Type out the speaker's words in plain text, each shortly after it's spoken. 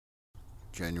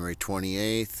January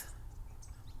 28th,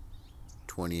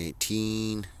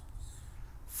 2018,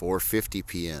 4:50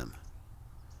 p.m.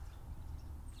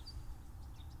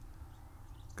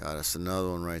 Got us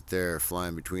another one right there,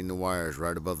 flying between the wires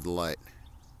right above the light.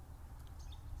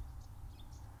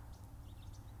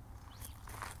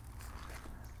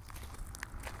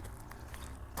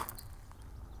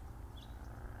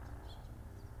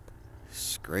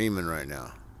 Screaming right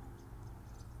now.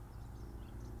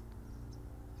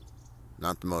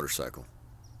 Not the motorcycle,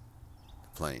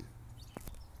 the plane.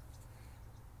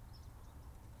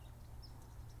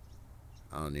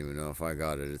 I don't even know if I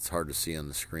got it. It's hard to see on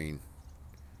the screen,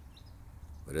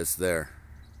 but it's there.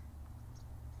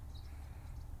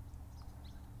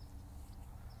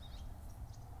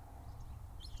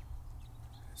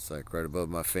 It's like right above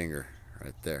my finger,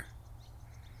 right there.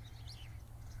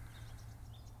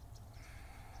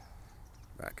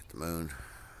 Back at the moon.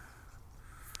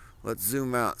 Let's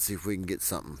zoom out, see if we can get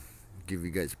something. Give you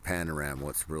guys a panorama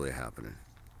what's really happening.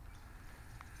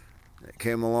 It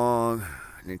came along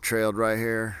and it trailed right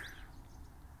here.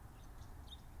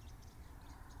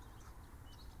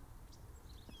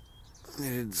 They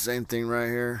did the same thing right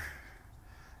here.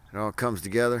 It all comes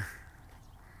together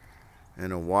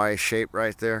in a Y shape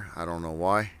right there. I don't know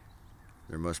why.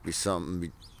 There must be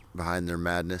something behind their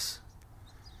madness.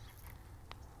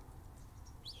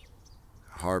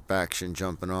 Harp action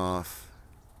jumping off.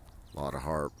 A lot of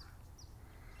harp.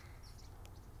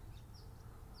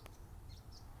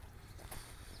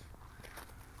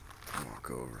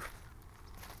 Walk over.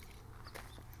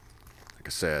 Like I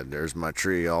said, there's my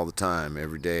tree all the time,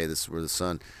 every day. This is where the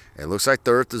sun. It looks like the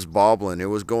earth is bobbling. It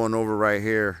was going over right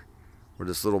here where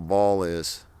this little ball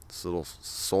is. This little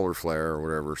solar flare or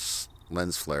whatever,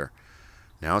 lens flare.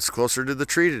 Now it's closer to the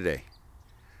tree today.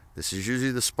 This is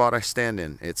usually the spot I stand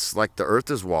in. It's like the earth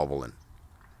is wobbling.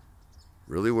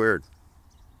 Really weird.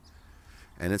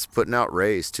 And it's putting out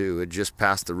rays too. It just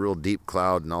passed a real deep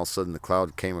cloud and all of a sudden the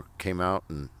cloud came out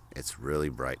and it's really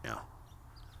bright now.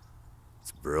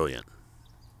 It's brilliant.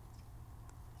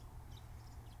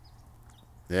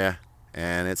 Yeah,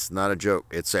 and it's not a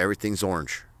joke. Everything's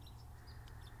orange.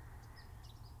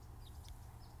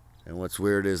 And what's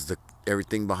weird is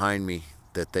everything behind me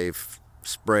that they've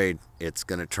sprayed, it's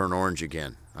going to turn orange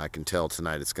again. I can tell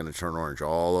tonight it's going to turn orange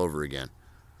all over again.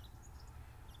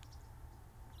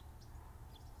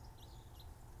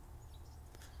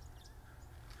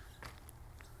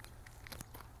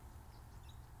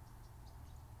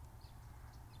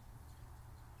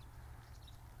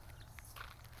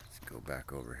 Let's go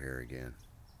back over here again.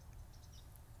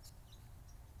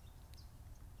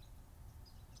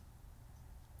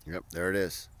 Yep, there it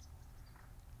is.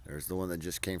 There's the one that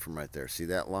just came from right there. See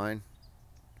that line?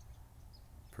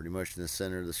 Pretty much in the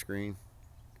center of the screen.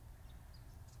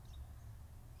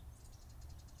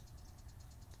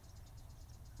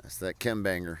 That's that chem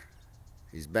banger.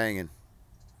 He's banging.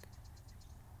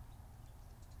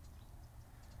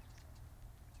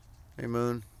 Hey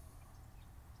Moon,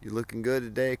 you looking good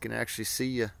today? I can actually see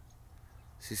you.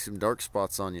 See some dark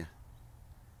spots on you.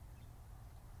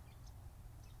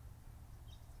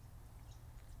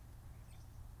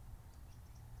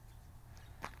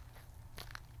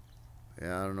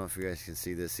 Yeah, I don't know if you guys can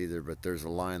see this either, but there's a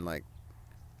line like,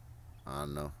 I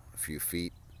don't know, a few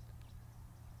feet.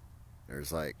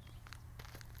 There's like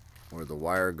where the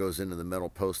wire goes into the metal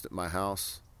post at my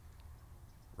house.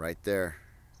 Right there,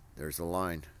 there's a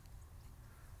line.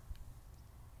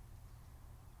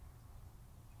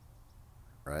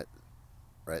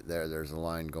 Right there, there's a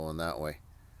line going that way.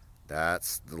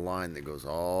 That's the line that goes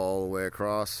all the way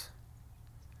across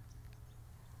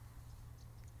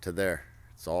to there.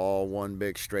 It's all one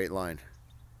big straight line.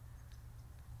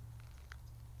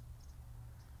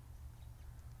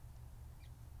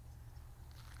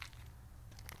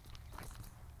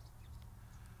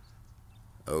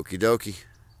 Okie dokie.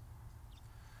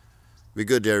 Be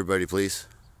good to everybody, please.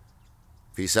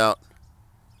 Peace out.